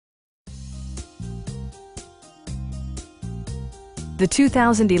The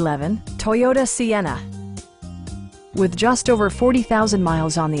 2011 Toyota Sienna. With just over 40,000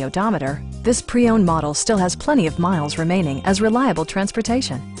 miles on the odometer, this pre-owned model still has plenty of miles remaining as reliable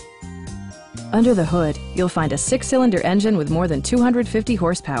transportation. Under the hood, you'll find a 6-cylinder engine with more than 250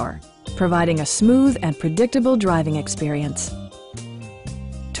 horsepower, providing a smooth and predictable driving experience.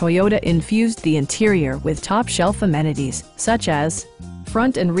 Toyota infused the interior with top-shelf amenities such as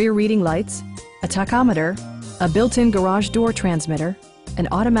front and rear reading lights, a tachometer, a built-in garage door transmitter, an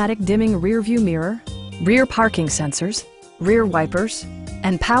automatic dimming rear-view mirror, rear parking sensors, rear wipers,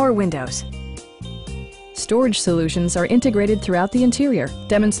 and power windows. Storage solutions are integrated throughout the interior,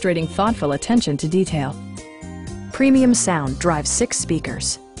 demonstrating thoughtful attention to detail. Premium sound drives 6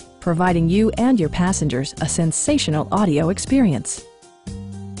 speakers, providing you and your passengers a sensational audio experience.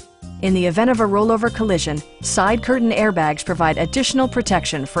 In the event of a rollover collision, side curtain airbags provide additional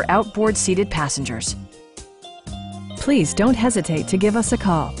protection for outboard seated passengers. Please don't hesitate to give us a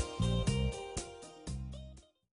call.